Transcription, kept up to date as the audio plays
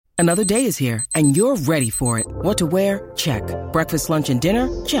Another day is here, and you're ready for it. What to wear? Check. Breakfast, lunch, and dinner?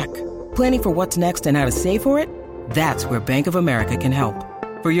 Check. Planning for what's next and how to save for it? That's where Bank of America can help.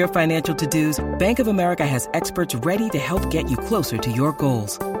 For your financial to-dos, Bank of America has experts ready to help get you closer to your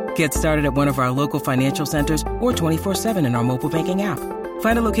goals. Get started at one of our local financial centers or 24/7 in our mobile banking app.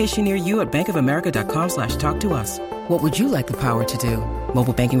 Find a location near you at bankofamerica.com/talktous. What would you like the power to do?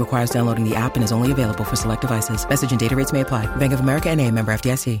 Mobile banking requires downloading the app and is only available for select devices. Message and data rates may apply. Bank of America N.A., member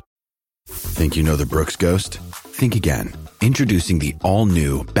FDIC. Think you know the Brooks Ghost? Think again. Introducing the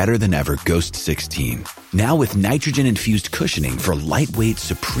all-new, better-than-ever Ghost 16. Now with nitrogen-infused cushioning for lightweight,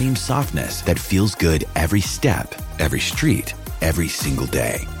 supreme softness that feels good every step, every street, every single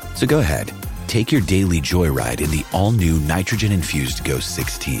day. So go ahead, take your daily joyride in the all-new nitrogen-infused Ghost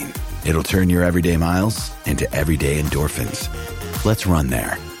 16. It'll turn your everyday miles into everyday endorphins. Let's run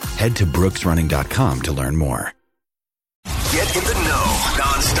there. Head to brooksrunning.com to learn more. Get in the know.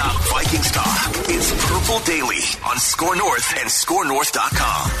 Non-stop Vikings talk. It's Purple Daily on Score North and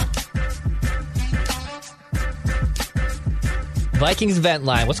ScoreNorth.com. Vikings Vent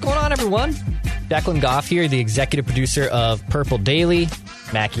Line. What's going on, everyone? Declan Goff here, the executive producer of Purple Daily.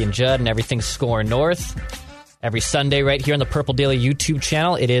 Mackie and Judd and everything Score North. Every Sunday right here on the Purple Daily YouTube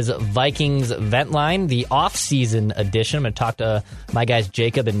channel, it is Vikings Vent Line, the off-season edition. I'm going to talk to my guys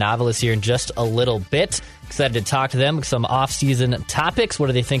Jacob and Novelis here in just a little bit. Excited to talk to them. Some off-season topics. What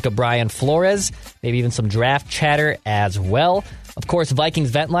do they think of Brian Flores? Maybe even some draft chatter as well. Of course, Vikings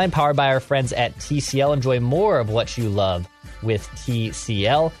Vent Line, powered by our friends at TCL. Enjoy more of what you love with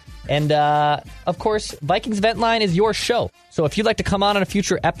TCL. And, of course, Vikings Vent Line is your show. So if you'd like to come on a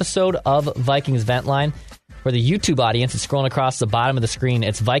future episode of Vikings Vent Line, for the YouTube audience, it's scrolling across the bottom of the screen.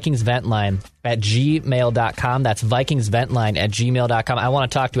 It's VikingsVentLine at gmail.com. That's VikingsVentLine at gmail.com. I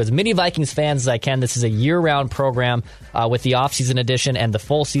want to talk to as many Vikings fans as I can. This is a year-round program with the off-season edition and the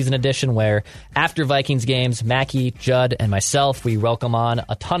full-season edition where after Vikings games, Mackie, Judd, and myself, we welcome on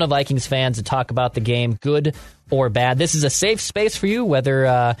a ton of Vikings fans to talk about the game, good or bad. This is a safe space for you,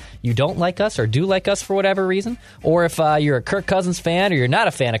 whether you don't like us or do like us for whatever reason, or if you're a Kirk Cousins fan or you're not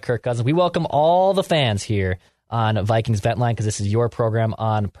a fan of Kirk Cousins. We welcome all the fans here on Vikings Vent Line because this is your program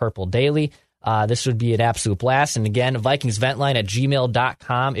on Purple Daily. This would be an absolute blast. And again, VikingsVentLine at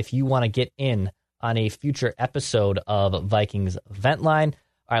gmail.com if you want to get in on a future episode of Vikings Vent Line.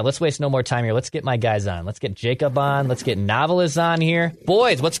 All right, let's waste no more time here. Let's get my guys on. Let's get Jacob on. Let's get Novelis on here.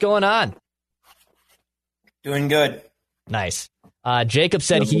 Boys, what's going on? Doing good. Nice. Jacob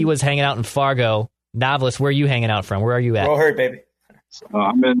said he was hanging out in Fargo. Novelis, where are you hanging out from? Where are you at? Roll herd, baby.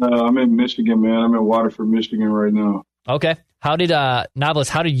 I'm in Michigan, man. I'm in Waterford, Michigan right now. Okay. How did Novelis?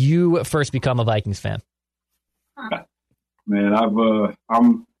 How did you first become a Vikings fan? Man,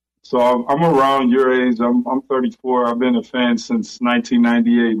 I'm around your age. I'm 34. I've been a fan since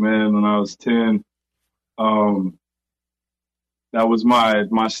 1998, man. When I was 10. That was my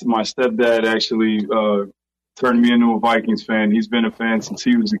stepdad actually turned me into a Vikings fan. He's been a fan since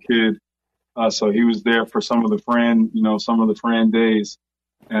he was a kid. So he was there for some of the Fran days.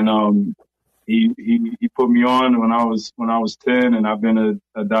 And he put me on when I was 10, and I've been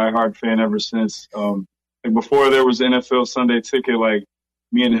a diehard fan ever since. Like before there was NFL Sunday Ticket, like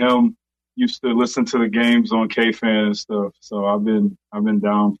me and him used to listen to the games on K-Fan and stuff. So I've been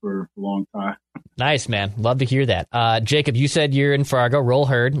down for a long time. Nice, man. Love to hear that. Jacob, you said you're in Fargo. Roll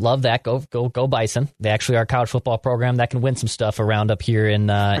herd. Love that. Go Bison. They actually are a college football program that can win some stuff around up here in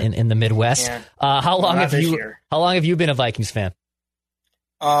the Midwest. Yeah. How long have you been a Vikings fan?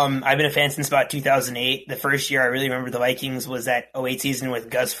 I've been a fan since about 2008. The first year I really remember the Vikings was that 08 season with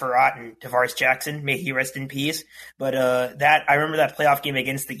Gus Frerotte and Tavares Jackson. May he rest in peace. But I remember that playoff game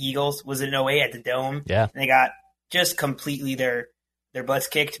against the Eagles was in 08 at the Dome. Yeah. And they got just completely their butts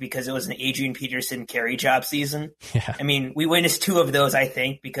kicked because it was an Adrian Peterson carry job season. Yeah. I mean, we witnessed two of those, I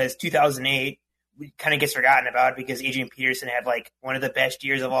think, because 2008 kind of gets forgotten about because Adrian Peterson had like one of the best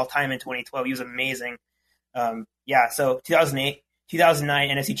years of all time in 2012. He was amazing. So 2008. 2009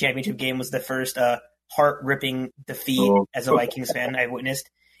 NFC Championship game was the first heart-ripping defeat as a Vikings fan I've witnessed.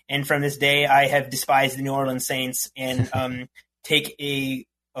 And from this day, I have despised the New Orleans Saints and take a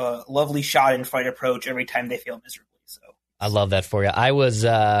lovely shot and fight approach every time they fail miserably. So I love that for you. I was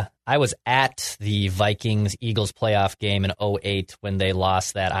at the Vikings-Eagles playoff game in 2008 when they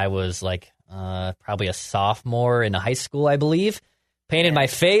lost that. I was like probably a sophomore in high school, I believe. Painted my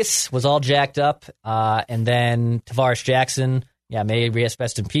face, was all jacked up. And then Tavares Jackson... Yeah, may he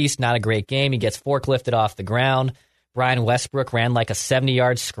rest in peace. Not a great game. He gets forklifted off the ground. Brian Westbrook ran like a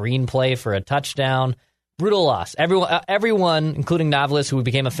 70-yard screenplay for a touchdown. Brutal loss. Everyone, including Novelis, who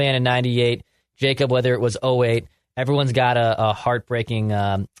became a fan in 98, Jacob, whether it was 08, everyone's got a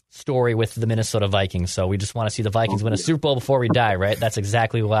heartbreaking story with the Minnesota Vikings. So we just want to see the Vikings win a Super Bowl before we die, right? That's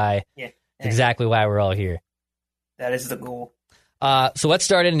exactly why. Exactly why we're all here. That is the goal. So let's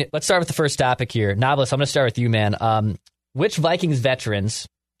start with the first topic here. Novelist, I'm going to start with you, man. Which Vikings veterans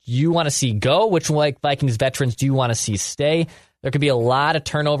do you want to see go? Which Vikings veterans do you want to see stay? There could be a lot of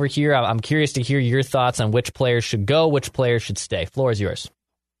turnover here. I'm curious to hear your thoughts on which players should go, which players should stay. Floor is yours.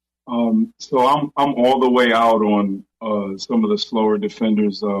 So I'm all the way out on some of the slower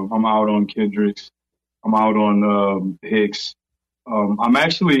defenders. I'm out on Kendricks. I'm out on Hicks. I'm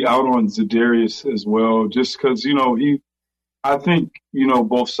actually out on Za'Darius as well, just because, I think,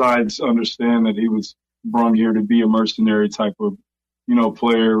 both sides understand that he was brung here to be a mercenary type of,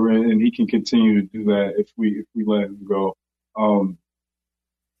 player, and he can continue to do that if we let him go.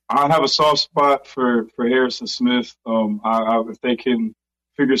 I have a soft spot for Harrison Smith. If they can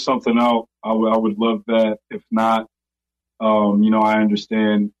figure something out, I would love that. If not, I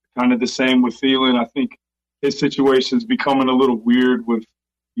understand. Kind of the same with Thielen. I think his situation's becoming a little weird with,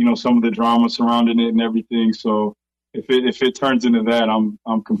 some of the drama surrounding it and everything. So if it turns into that,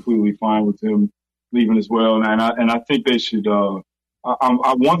 I'm completely fine with him leaving as well. And I think they should.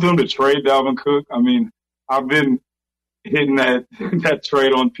 I want them to trade Dalvin Cook. I mean, I've been hitting that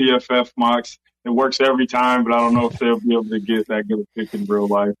trade on PFF mocks. It works every time, but I don't know if they'll be able to get that good a pick in real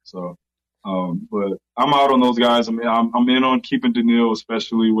life. So, but I'm out on those guys. I mean, I'm in on keeping Daniil,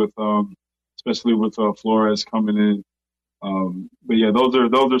 especially with Flores coming in. But yeah, those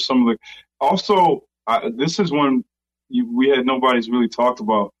are some of the. Also, this is one nobody's really talked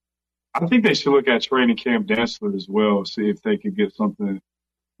about. I think they should look at trading Cam Dantzler as well, see if they could get something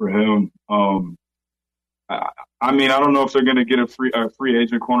for him. I mean, I don't know if they're going to get a free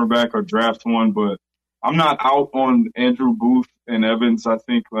agent cornerback or draft one, but I'm not out on Andrew Booth and Evans. I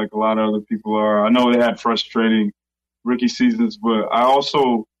think like a lot of other people are. I know they had frustrating rookie seasons, but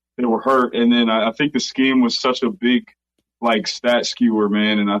they were hurt. And then I think the scheme was such a big stat skewer,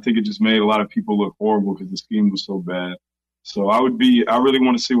 man. And I think it just made a lot of people look horrible because the scheme was so bad. So I really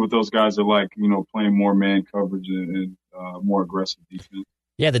want to see what those guys are like, playing more man coverage and more aggressive defense.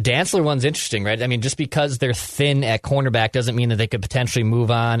 Yeah, the Dantzler one's interesting, right? I mean, just because they're thin at cornerback doesn't mean that they could potentially move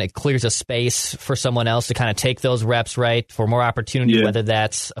on. It clears a space for someone else to kind of take those reps, right, for more opportunity, whether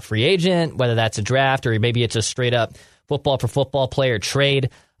that's a free agent, whether that's a draft, or maybe it's a straight-up football-for-football player trade.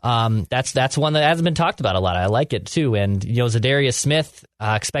 That's one that hasn't been talked about a lot. I like it, too. And, Za'Darius Smith,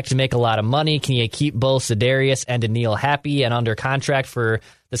 expect to make a lot of money. Can you keep both Za'Darius and Daniil happy and under contract for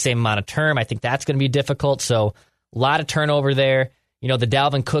the same amount of term? I think that's going to be difficult. So a lot of turnover there. The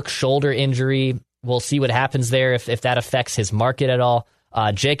Dalvin Cook shoulder injury, we'll see what happens there if that affects his market at all.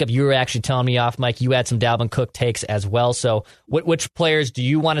 Jacob, you were actually telling me off, Mike, you had some Dalvin Cook takes as well. So which players do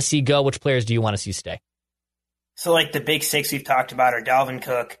you want to see go? Which players do you want to see stay? So the big six we've talked about are Dalvin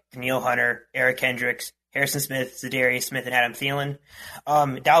Cook, Daniil Hunter, Eric Kendricks, Harrison Smith, Za'Darius Smith, and Adam Thielen.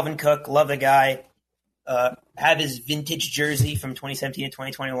 Dalvin Cook, love the guy. Have his vintage jersey from 2017 to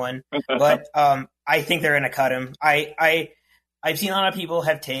 2021. But I think they're going to cut him. I've seen a lot of people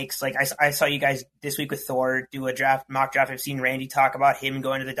have takes. I saw you guys this week with Thor do a mock draft. I've seen Randy talk about him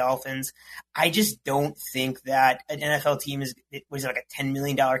going to the Dolphins. I just don't think that an NFL team was like a $10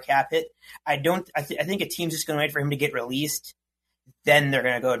 million cap hit. I think a team's just going to wait for him to get released. Then they're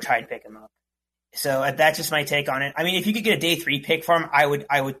going to go and try and pick him up. So that's just my take on it. I mean, if you could get a day 3 pick for him, I would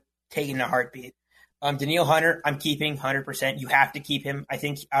take it in a heartbeat. Daniil Hunter, I'm keeping 100%. You have to keep him. I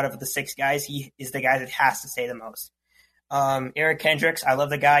think out of the 6 guys, he is the guy that has to stay the most. Eric Kendricks, I love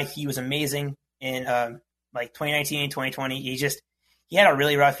the guy. He was amazing in 2019 and 2020. He had a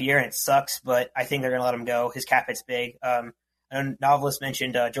really rough year and it sucks, but I think they're going to let him go. His cap hit's big. Novelist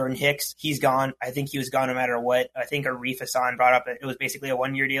mentioned Jordan Hicks. He's gone. I think he was gone no matter what. I think Arif Hassan brought up that it was basically a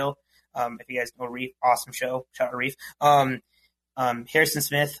 1-year deal. If you guys know Arif, awesome show. Shout out Arif. Harrison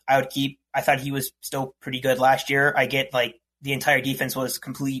Smith, I would keep. I thought he was still pretty good last year. I get the entire defense was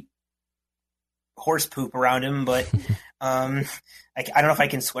complete horse poop around him, but I don't know if I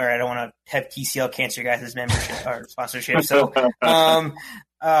can swear. I don't want to have TCL cancel your guys' membership or sponsorship. So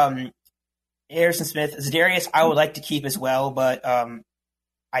Harrison Smith, Za'Darius, I would like to keep as well, but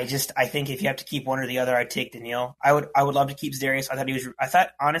I think if you have to keep one or the other, I'd take Daniil. I would love to keep Za'Darius. I thought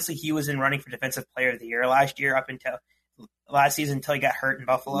honestly he was in running for Defensive Player of the Year last year up until last season until he got hurt in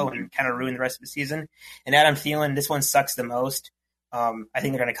Buffalo and kind of ruined the rest of the season. And Adam Thielen, this one sucks the most. I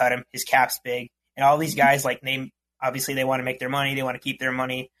think they're going to cut him. His cap's big. And all these guys, obviously they want to make their money. They want to keep their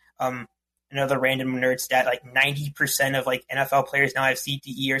money. Another random nerd stat, 90% of NFL players now have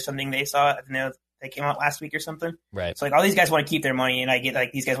CTE or something they saw. They came out last week or something. Right. So all these guys want to keep their money, and I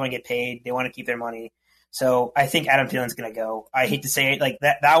get these guys want to get paid. They want to keep their money. So I think Adam Thielen's going to go. I hate to say it, like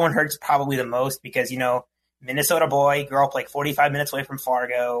that one hurts probably the most because, Minnesota boy, grew up like 45 minutes away from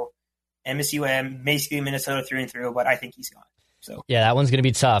Fargo, MSUM, basically Minnesota through and through, but I think he's gone. So yeah, that one's going to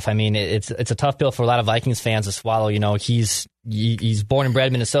be tough. I mean, it's a tough pill for a lot of Vikings fans to swallow. He's born and bred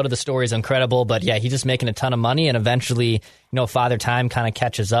in Minnesota. The story is incredible, but yeah, he's just making a ton of money, and eventually, Father Time kind of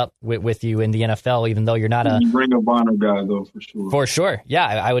catches up with you in the NFL, even though you're not You bring a Bonner guy, though, for sure. For sure, yeah,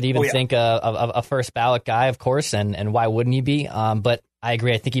 I would even think a first ballot guy, of course, and why wouldn't he be? But I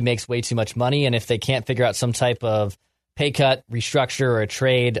agree. I think he makes way too much money, and if they can't figure out some type of pay cut, restructure, or a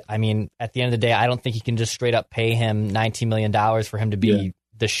trade, I mean, at the end of the day, I don't think you can just straight up pay him $19 million for him to be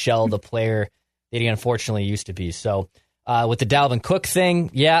the shell, the player that he unfortunately used to be. So with the Dalvin Cook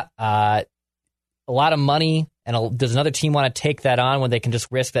thing, a lot of money, and does another team want to take that on when they can just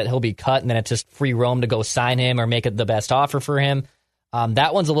risk that he'll be cut and then it's just free roam to go sign him or make it the best offer for him?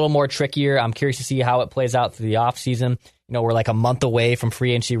 That one's a little more trickier. I'm curious to see how it plays out through the offseason. We're like a month away from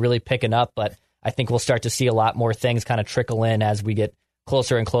free agency really picking up, but I think we'll start to see a lot more things kind of trickle in as we get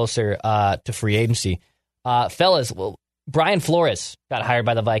closer and closer to free agency. Fellas, Brian Flores got hired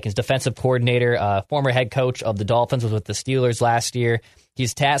by the Vikings, defensive coordinator, former head coach of the Dolphins, was with the Steelers last year.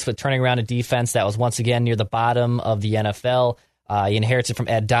 He's tasked with turning around a defense that was once again near the bottom of the NFL. He inherits it from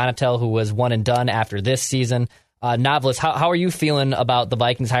Ed Donatel, who was one and done after this season. Novelist, how are you feeling about the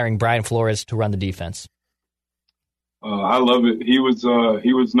Vikings hiring Brian Flores to run the defense? I love it. He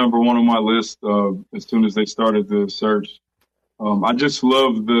was number one on my list as soon as they started the search. I just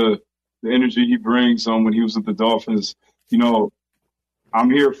love the energy he brings when he was with the Dolphins. I'm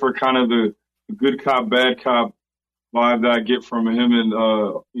here for kind of the good cop, bad cop vibe that I get from him and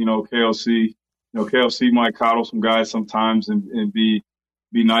KLC. KLC might coddle some guys sometimes and be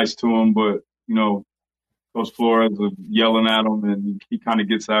nice to him, but Coach Flores is yelling at him, and he kind of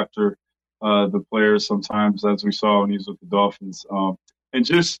gets after the players sometimes, as we saw when he was with the Dolphins. And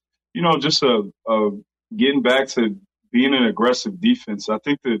just getting back to being an aggressive defense. I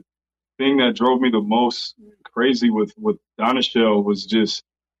think the thing that drove me the most crazy with Donatell was just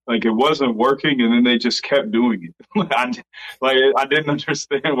like it wasn't working, and then they just kept doing it. I didn't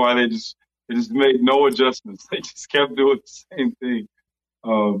understand why they just made no adjustments. They just kept doing the same thing.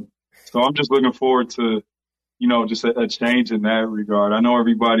 So I'm just looking forward to just a change in that regard. I know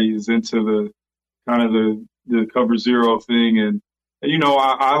everybody is into the kind of the cover zero thing, and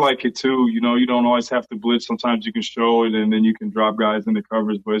I like it too. You don't always have to blitz. Sometimes you can show it, and then you can drop guys into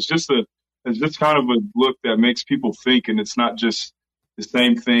covers. But it's just kind of a look that makes people think, and it's not just the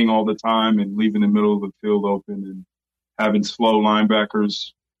same thing all the time and leaving the middle of the field open and having slow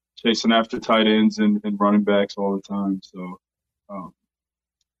linebackers chasing after tight ends and running backs all the time. So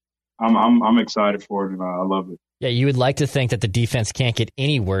I'm excited for it, and I love it. Yeah, you would like to think that the defense can't get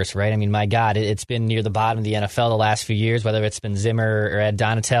any worse, right? I mean, my God, it's been near the bottom of the NFL the last few years, whether it's been Zimmer or Ed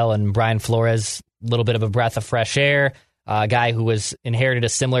Donatel and Brian Flores, a little bit of a breath of fresh air. A guy who inherited a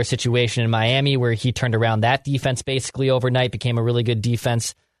similar situation in Miami where he turned around that defense basically overnight, became a really good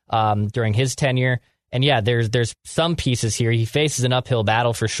defense during his tenure. And yeah, there's some pieces here. He faces an uphill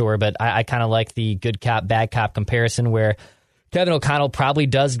battle for sure, but I kind of like the good cop, bad cop comparison where Kevin O'Connell probably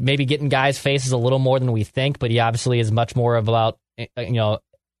does maybe get in guys' faces a little more than we think, but he obviously is much more about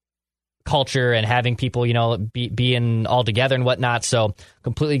culture and having people being all together and whatnot. So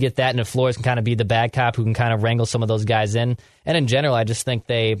completely get that. And if Flores can kind of be the bad cop who can kind of wrangle some of those guys in. And in general, I just think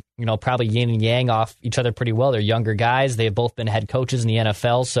they probably yin and yang off each other pretty well. They're younger guys. They've both been head coaches in the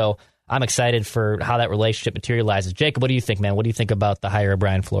NFL. So I'm excited for how that relationship materializes. Jacob, what do you think, man? What do you think about the hire of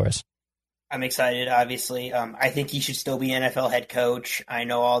Brian Flores? I'm excited, obviously. I think he should still be NFL head coach. I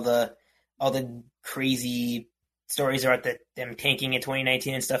know all the crazy stories about them tanking in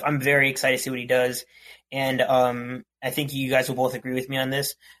 2019 and stuff. I'm very excited to see what he does. And I think you guys will both agree with me on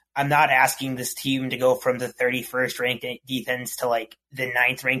this. I'm not asking this team to go from the 31st ranked defense to like the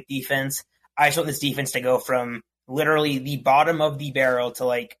 9th ranked defense. I just want this defense to go from literally the bottom of the barrel to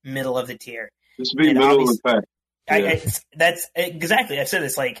like middle of the tier. Just be middle of the pack. Yeah. That's exactly. I've said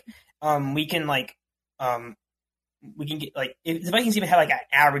this we can get if the Vikings even had like an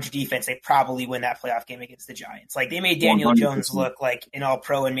average defense, they probably win that playoff game against the Giants. Like they made Daniel 100%. Jones look like an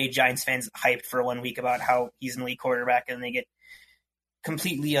all-pro and made Giants fans hyped for 1 week about how he's an elite quarterback, and they get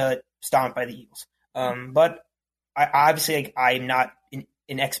completely stomped by the Eagles. But I'm not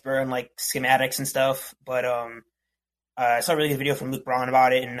an expert on like schematics and stuff, but I saw a really good video from Luke Braun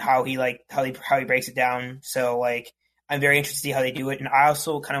about it and how he breaks it down. So like I'm very interested to see how they do it, and I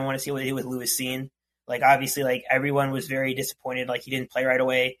also kind of want to see what they do with Lewis Cine. Like obviously, like everyone was very disappointed. Like he didn't play right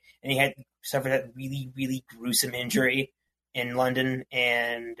away, and he had suffered that really, really gruesome injury. in London,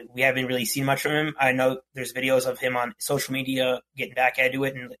 and we haven't really seen much from him. I know there's videos of him on social media getting back into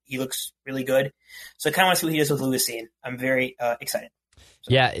it, and he looks really good. So I kind of want to see what he does with Lewis Cine. I'm very excited.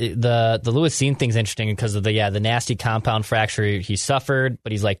 So. Yeah, the Lewis Cine thing's interesting because of the nasty compound fracture he suffered,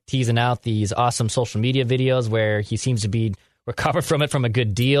 but he's like teasing out these awesome social media videos where he seems to be recovered from it from a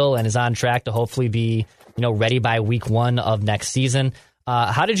good deal and is on track to hopefully be ready by week 1 of next season.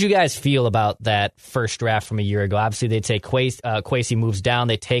 How did you guys feel about that first draft from a year ago? Obviously, they take Kwesi moves down.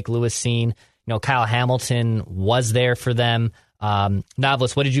 They take Lewis Cine. Kyle Hamilton was there for them.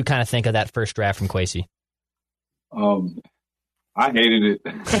 Novelist, what did you kind of think of that first draft from Kwesi? I hated it.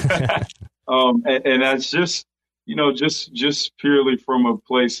 And that's just purely from a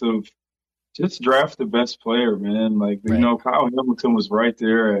place of just draft the best player, man. Like, right. Kyle Hamilton was right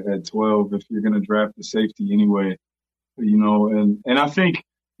there at 12 if you're going to draft the safety anyway. And I think,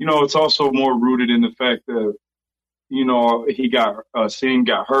 it's also more rooted in the fact that, Cine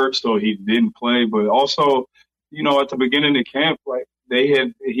got hurt, so he didn't play. But also, at the beginning of camp, like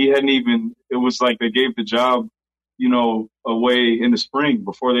it was like they gave the job, away in the spring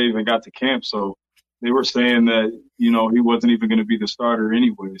before they even got to camp. So they were saying that, he wasn't even going to be the starter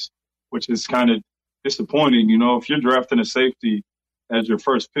anyways, which is kind of disappointing. If you're drafting a safety as your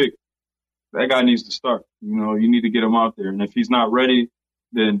first pick, that guy needs to start. You need to get him out there. And if he's not ready,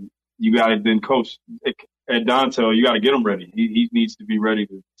 then you got to coach at Dontel, you got to get him ready. He needs to be ready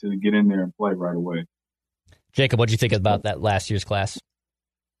to get in there and play right away. Jacob, what did you think about that last year's class?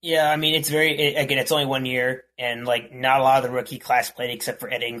 Yeah, I mean, it's only 1 year, and not a lot of the rookie class played except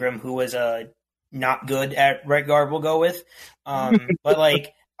for Ed Ingram, who was not good at right guard, we'll go with. But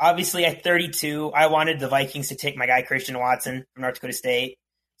obviously at 32, I wanted the Vikings to take my guy Christian Watson from North Dakota State.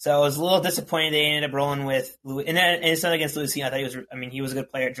 So I was a little disappointed they ended up rolling with Lewis. And it's not against Lewis Cine. I thought he was a good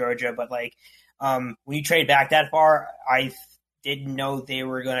player at Georgia. But when you trade back that far, I didn't know they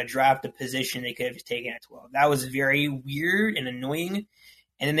were going to draft a position they could have taken at 12. That was very weird and annoying.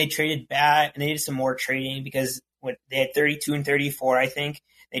 And then they traded back, and they did some more trading because they had 32 and 34, I think.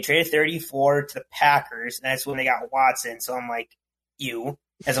 They traded 34 to the Packers, and that's when they got Watson. So I'm like, ew,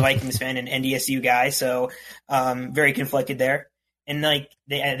 as a Vikings fan and NDSU guy. So very conflicted there. And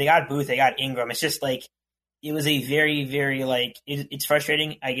they got Booth, they got Ingram. It's just it was a very, very it's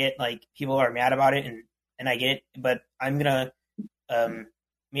frustrating. I get people are mad about it, and I get it. But I'm gonna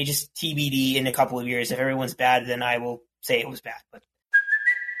maybe just TBD in a couple of years. If everyone's bad, then I will say it was bad. But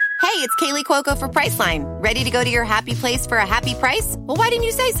Hey, it's Kaylee Cuoco for Priceline. Ready to go to your happy place for a happy price? Well, why didn't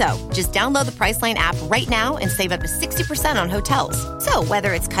you say so? Just download the Priceline app right now and save up to 60% on hotels. So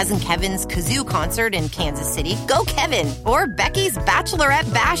whether it's Cousin Kevin's Kazoo Concert in Kansas City, go Kevin, or Becky's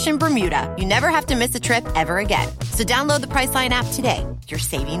Bachelorette Bash in Bermuda, you never have to miss a trip ever again. So download the Priceline app today. Your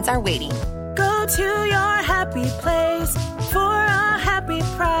savings are waiting. Go to your happy place for a happy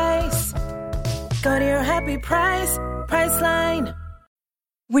price. Go to your happy price, Priceline.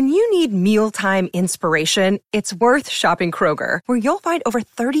 When you need mealtime inspiration, it's worth shopping Kroger, where you'll find over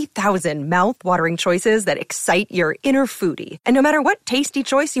 30,000 mouth-watering choices that excite your inner foodie. And no matter what tasty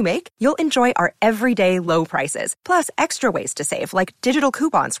choice you make, you'll enjoy our everyday low prices, plus extra ways to save, like digital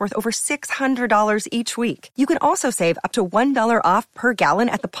coupons worth over $600 each week. You can also save up to $1 off per gallon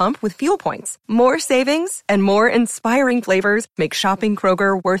at the pump with fuel points. More savings and more inspiring flavors make shopping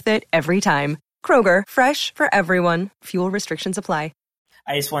Kroger worth it every time. Kroger, fresh for everyone. Fuel restrictions apply.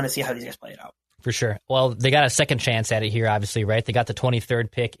 I just want to see how these guys play it out. For sure. Well, they got a second chance at it here, obviously, right? They got the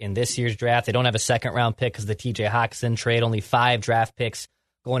 23rd pick in this year's draft. They don't have a second-round pick because of the T.J. Hockenson trade. Only 5 draft picks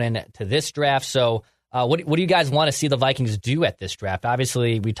going into this draft. So what do you guys want to see the Vikings do at this draft?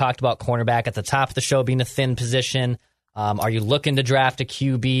 Obviously, we talked about cornerback at the top of the show being a thin position. Are you looking to draft a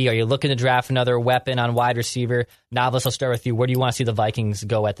QB? Are you looking to draft another weapon on wide receiver? Novelist, I'll start with you. Where do you want to see the Vikings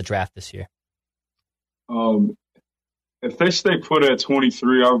go at the draft this year? If they stay put at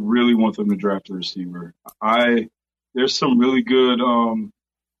 23, I really want them to draft a receiver. There's some really good,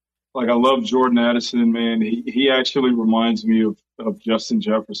 I love Jordan Addison, man. He actually reminds me of Justin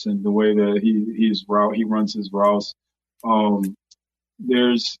Jefferson, the way that he runs his routes.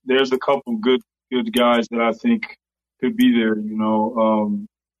 There's a couple good guys that I think could be there,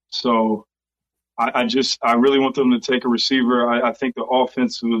 So I really want them to take a receiver. I think the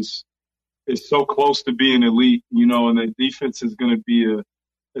offense is so close to being elite, and the defense is going to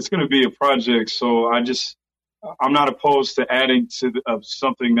be a project. So I'm not opposed to adding to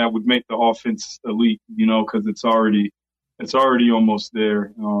something that would make the offense elite, because it's already almost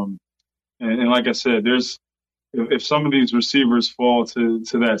there. And like I said, if some of these receivers fall to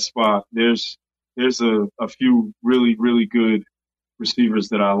that spot, there's a few really, really good receivers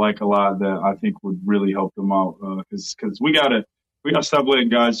that I like a lot that I think would really help them out. Because we gotta stop letting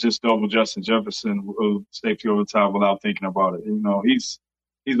guys just double Justin Jefferson safety over the top without thinking about it.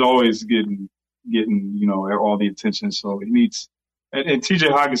 He's always getting all the attention. So he needs. And T.J.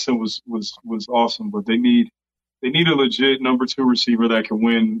 Hockenson was awesome, but they need a legit number 2 receiver that can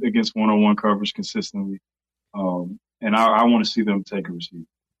win against one-on-one coverage consistently. And I want to see them take a receiver.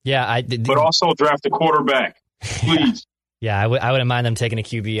 Yeah, but also draft a quarterback, please. Yeah, I wouldn't mind them taking a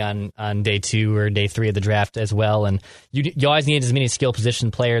QB on day 2 or day 3 of the draft as well. And you always need as many skill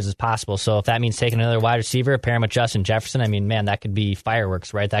position players as possible. So if that means taking another wide receiver, pair him with Justin Jefferson, I mean, man, that could be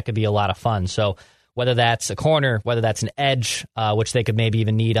fireworks, right? That could be a lot of fun. So whether that's a corner, whether that's an edge, which they could maybe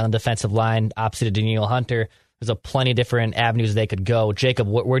even need on the defensive line opposite of Danielle Hunter, there's a plenty of different avenues they could go. Jacob,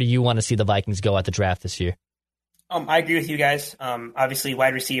 where do you want to see the Vikings go at the draft this year? I agree with you guys. Obviously,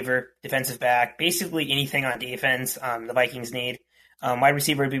 wide receiver, defensive back, basically anything on defense the Vikings need. Wide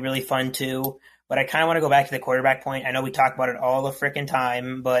receiver would be really fun too, but I kind of want to go back to the quarterback point. I know we talk about it all the freaking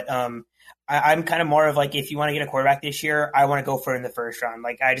time, but I'm kind of more of like, if you want to get a quarterback this year, I want to go for it in the first round.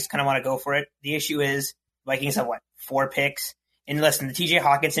 Like, I just kind of want to go for it. The issue is Vikings have 4 picks? And listen, the TJ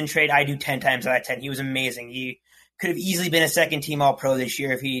Hockenson trade, I do 10 times out of 10. He was amazing. He could have easily been a second team All-Pro this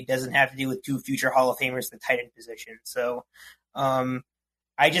year if he doesn't have to deal with 2 future Hall of Famers at the tight end position. So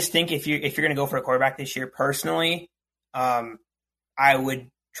I just think if you're going to go for a quarterback this year, personally, I would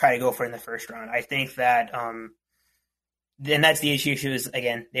try to go for it in the first round. I think that then that's the issue is,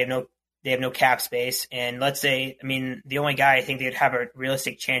 again, they have no cap space. And let's say, I mean, the only guy I think they'd have a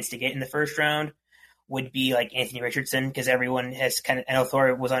realistic chance to get in the first round would be like Anthony Richardson, because everyone has I know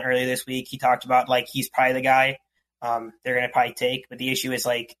Thor was on earlier this week. He talked about like he's probably the guy they're going to probably take. But the issue is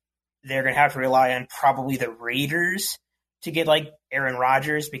like they're going to have to rely on probably the Raiders to get like Aaron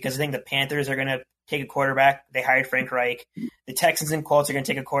Rodgers, because I think the Panthers are going to take a quarterback. They hired Frank Reich. The Texans and Colts are going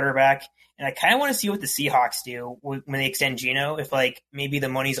to take a quarterback. And I kind of want to see what the Seahawks do when they extend Geno, if like maybe the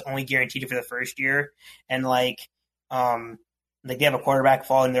money's only guaranteed for the first year and like they have a quarterback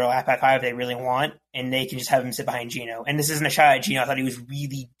fall in their lap at 5 they really want, and they can just have him sit behind Geno. And this isn't a shot at Geno. I thought he was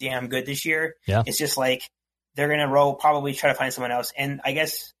really damn good this year. Yeah. It's just like they're going to probably try to find someone else. And I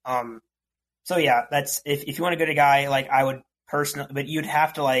guess, so yeah, that's, if you want to go to a guy, like I would personally, but you'd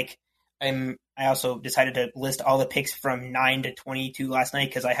have to like, I also decided to list all the picks from 9 to 22 last night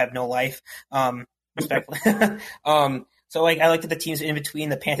because I have no life, respectfully. So like I looked at the teams in between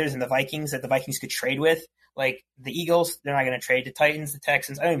the Panthers and the Vikings that the Vikings could trade with. Like the Eagles, they're not going to trade. The Titans, the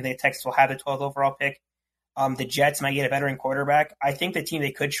Texans, I don't even think the Texans will have the 12th overall pick. The Jets might get a veteran quarterback. I think the team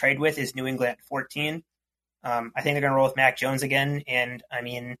they could trade with is New England at 14. I think they're going to roll with Mac Jones again. And I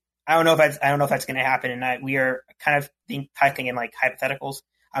mean, I don't know if that's going to happen. And we are kind of talking in like hypotheticals.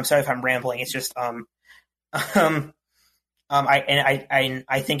 I'm sorry if I'm rambling. It's just I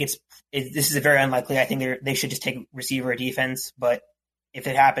think this is a very unlikely. I think they should just take receiver or defense. But if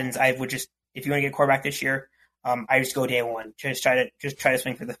it happens, I would just, if you want to get a quarterback this year, I just go day one. Just try to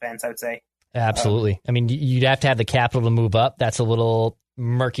swing for the fence, I would say. Absolutely. I mean, you'd have to have the capital to move up. That's a little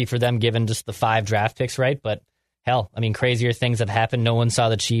murky for them given just the 5 draft picks, right? But hell, I mean, crazier things have happened. No one saw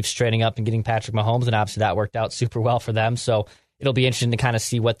the Chiefs trading up and getting Patrick Mahomes, and obviously that worked out super well for them. So it'll be interesting to kind of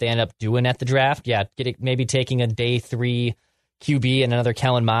see what they end up doing at the draft. Yeah, maybe taking a day 3 QB and another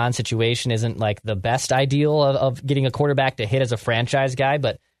Kellen Mond situation isn't like the best ideal of getting a quarterback to hit as a franchise guy,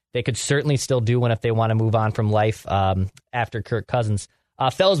 but they could certainly still do one if they want to move on from life after Kirk Cousins.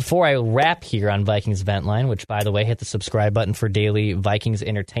 Fellas, before I wrap here on Vikings Vent Line, which, by the way, hit the subscribe button for daily Vikings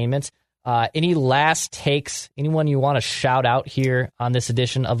entertainment, any last takes? Anyone you want to shout out here on this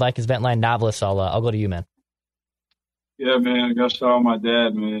edition of Vikings Vent Line? Novelist, I'll go to you, man. Yeah, man, I got to shout out my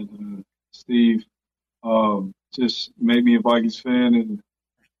dad, man, Steve. Just made me a Vikings fan, and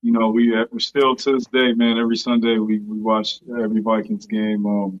you know we're still to this day, man. Every Sunday we watch every Vikings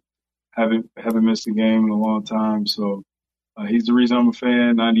game. Haven't missed a game in a long time, so he's the reason I'm a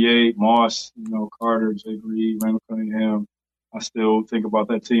fan. 98, Moss, Carter, Jake Reed, Randall Cunningham. I still think about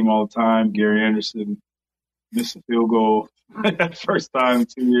that team all the time. Gary Anderson missed a field goal first time in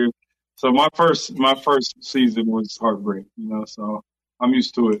 2 years. So my first season was heartbreak, so I'm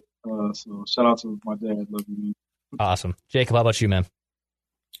used to it. So shout out to my dad. Love you, man. Awesome. Jacob, how about you, man?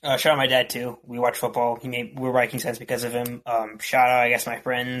 Shout out my dad, too. We watch football. We're Vikings fans because of him. Shout out, I guess, my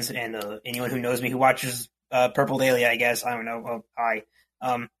friends and anyone who knows me who watches Purple Daily, I guess. I don't know. Oh, hi.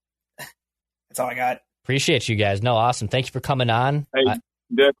 That's all I got. Appreciate you guys. No, awesome. Thank you for coming on. Hey,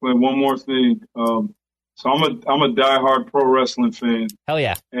 Declan, one more thing. So I'm a diehard pro wrestling fan. Hell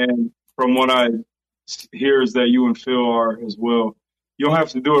yeah. And from what I hear is that you and Phil are as well. You don't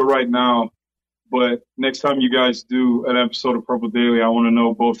have to do it right now, But next time you guys do an episode of Purple Daily, I want to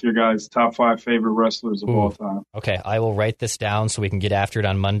know both your guys' top 5 favorite wrestlers of all time. Okay, I will write this down so we can get after it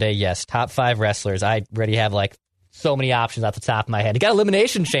on Monday. Yes, top 5 wrestlers. I already have like so many options off the top of my head. You got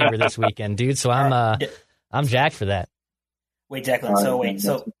Elimination Chamber this weekend, dude. So I'm jacked for that. Wait,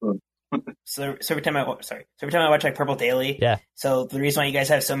 Declan. So every time I watch like Purple Daily, yeah. So the reason why you guys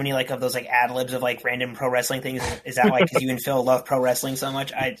have so many like of those like ad libs of like random pro wrestling things is that like because you and Phil love pro wrestling so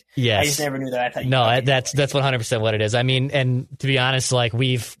much? I just never knew that. I thought that's 100% what it is. I mean, and to be honest, like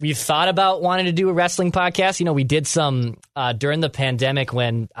we've thought about wanting to do a wrestling podcast. You know, we did some during the pandemic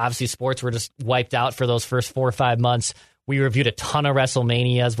when obviously sports were just wiped out for those first 4 or 5 months. We reviewed a ton of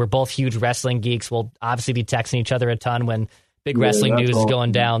WrestleManias. We're both huge wrestling geeks. We'll obviously be texting each other a ton when big wrestling news is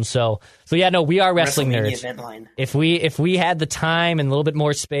going down. So yeah, no, we are wrestling nerds. If we had the time and a little bit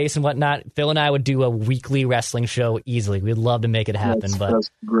more space and whatnot, Phil and I would do a weekly wrestling show easily. We'd love to make it happen.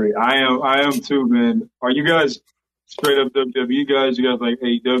 That's great. I am too, man. Are you guys straight up WWE guys? You guys like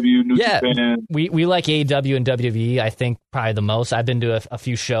AEW, New Japan? We like AEW and WWE, I think, probably the most. I've been to a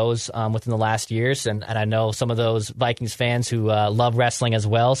few shows within the last years, and I know some of those Vikings fans who love wrestling as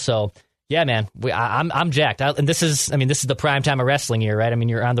well. So yeah, man, I'm jacked. And this is the prime time of wrestling here, right? I mean,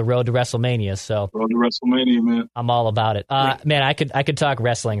 you're on the road to WrestleMania, so road to WrestleMania, man. I'm all about it. Man, I could talk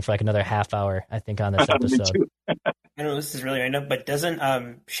wrestling for like another half hour, I think, on this episode. I know this is really random, but doesn't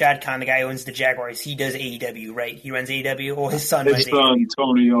Shad Khan, the guy who owns the Jaguars, he does AEW, right? He runs AEW, or his son runs AEW.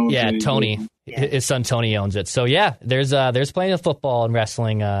 Tony owns it. Yeah, Tony. Yeah. His son Tony owns it. So yeah, there's plenty of football and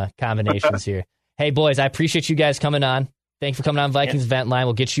wrestling combinations here. Hey boys, I appreciate you guys coming on. Thanks for coming on Vikings Vent Line.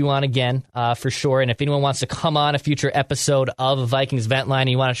 We'll get you on again for sure. And if anyone wants to come on a future episode of Vikings Vent Line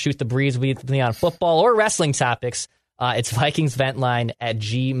and you want to shoot the breeze with me on football or wrestling topics, it's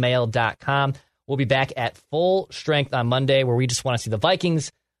VikingsVentLine@gmail.com. We'll be back at full strength on Monday where we just want to see the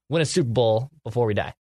Vikings win a Super Bowl before we die.